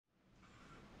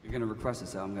You're gonna request it,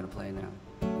 so I'm gonna play it now.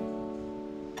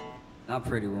 Not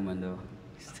Pretty Woman though.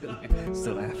 Still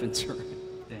haven't tried.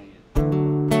 Dang it.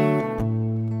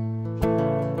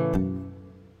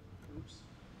 Oops.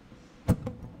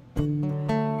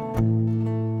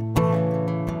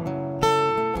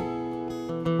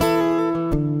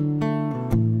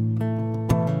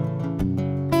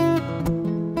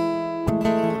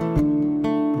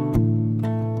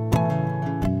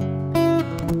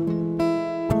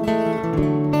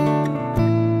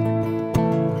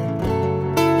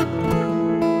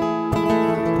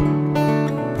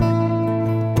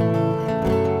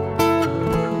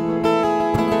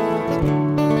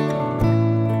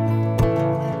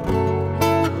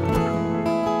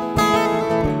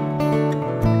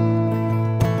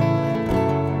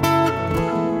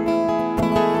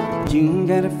 You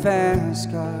got a fast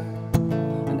car,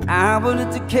 and I wanted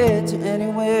to catch you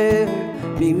anywhere.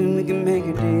 Maybe we can make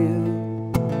a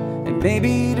deal, and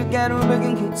maybe together we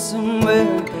can get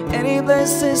somewhere. Any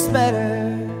place is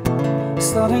better.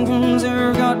 Starting from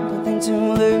zero, got nothing to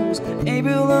lose. Maybe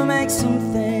we'll make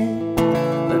something,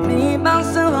 but me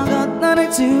myself, I got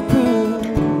nothing to prove.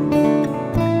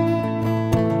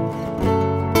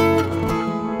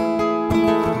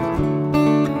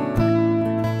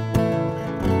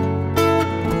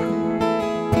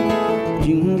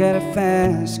 You got a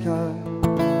fast car,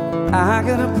 I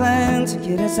got a plan to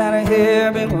get us out of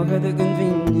here. Been working at the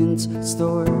convenience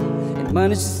store, and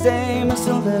money to stay, but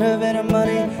still better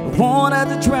money. I won't have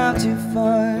to drive too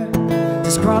far.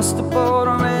 Just cross the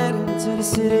border right into the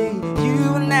city.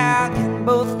 You and I can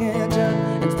both get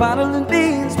drunk and follow the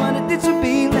beans what it did to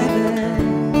be living.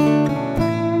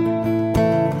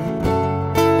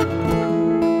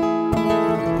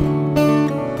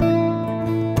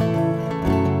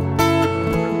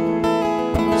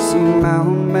 My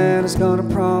old man has got a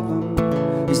problem.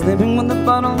 He's living with the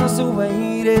bottle, that's the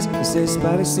way it is. He says his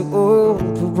body's too old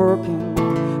for working,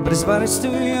 but his body's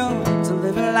too young to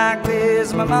live it like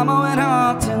this. My mama went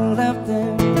out and left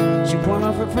him. She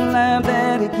wanted her for life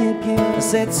that he can't give. I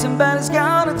said somebody's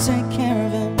gotta take care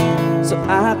of him, so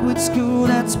I quit school,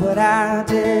 that's what I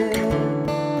did.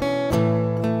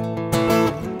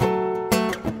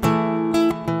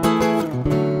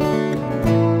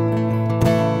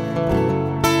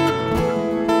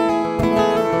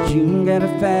 You got a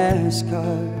fast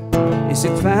car. Is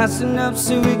it fast enough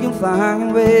so we can fly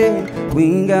away? We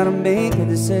ain't gotta make a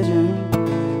decision.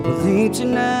 We'll leave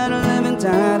tonight or live and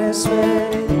die this way.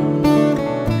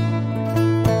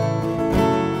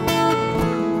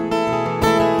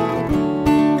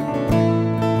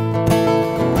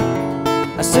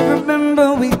 I still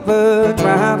remember we were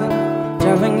driving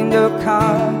in your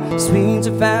car. Speeding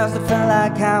too fast, I felt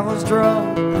like I was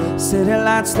drunk. City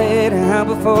lights stayed out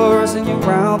before us, and you're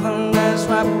out and that's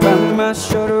right around my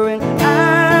shoulder. And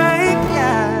I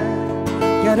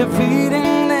got a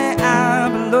feeling that I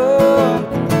belong.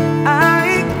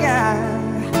 I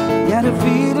got a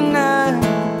feeling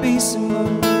I'll be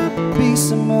someone, be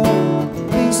someone,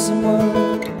 be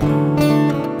someone.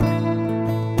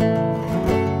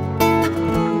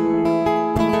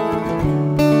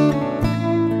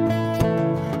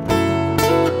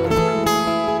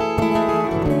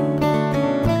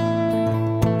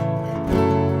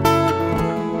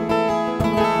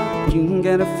 You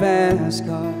got a fast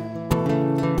car.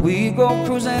 We go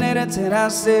cruising in it to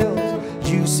ourselves.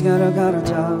 You got a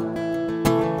job,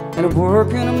 and I'm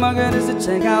working among it as a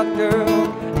checkout girl.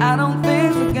 I don't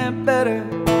think we'll get better.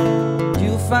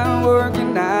 You find work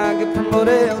and I get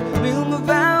promoted. We'll move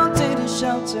out to the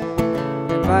shelter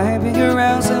and buy a bigger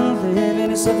house and live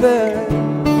in a suburb.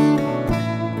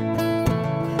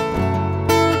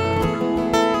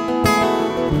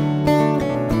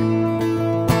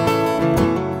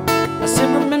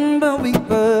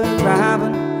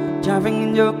 Driving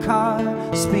in your car,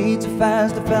 speed too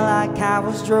fast, I felt like I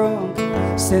was drunk.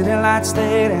 City lights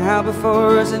stayed out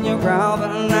before us, and you're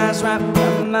driving nice right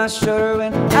around my shoulder.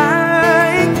 And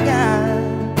I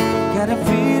got a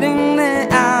feeling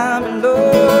that I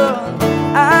belong.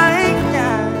 I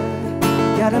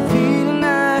got a feeling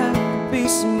I'll be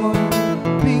someone,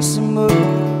 be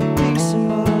someone, be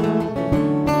someone.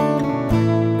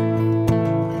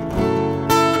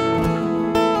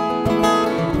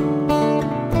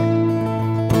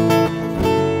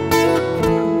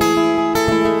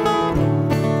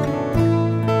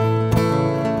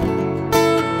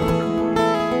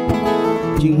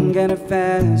 You got a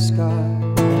fast car.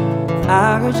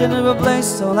 I heard you never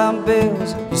place all our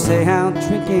bills. You say out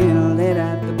drinking late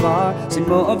at the bar. See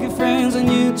more of your friends than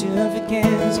you do of your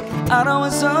kids. I know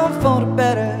it's all for the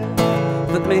better,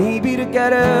 but maybe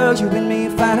together you and me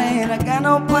fighting. I got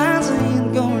no plans, I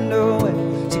ain't going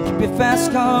nowhere. So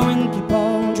fast car and keep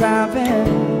on driving.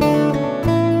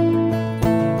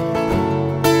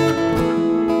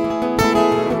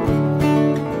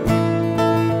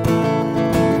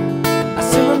 I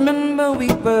still remember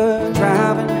we were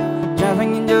driving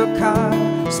in your car,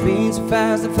 speed so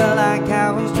fast it felt like I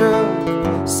was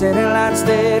drunk. City lights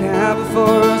lit high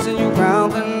before us, and you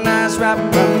round the nights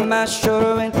wrapped around my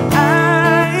shoulder. And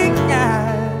I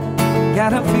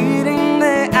got a feeling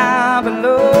that I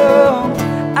belong.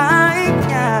 I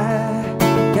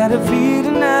got a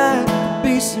feeling that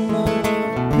be someone,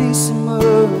 be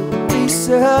someone, be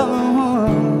someone.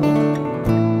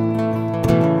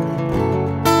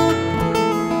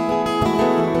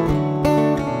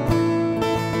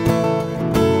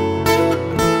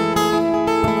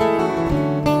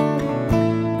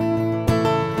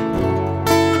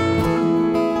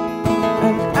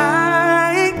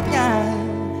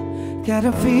 Got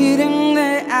a feeling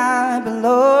that I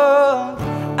belong.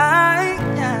 I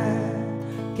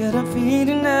got a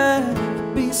feeling that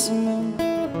be someone,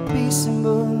 be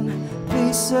someone,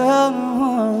 be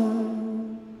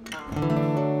someone.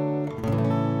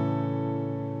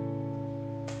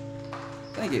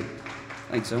 Thank you.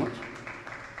 Thanks so much.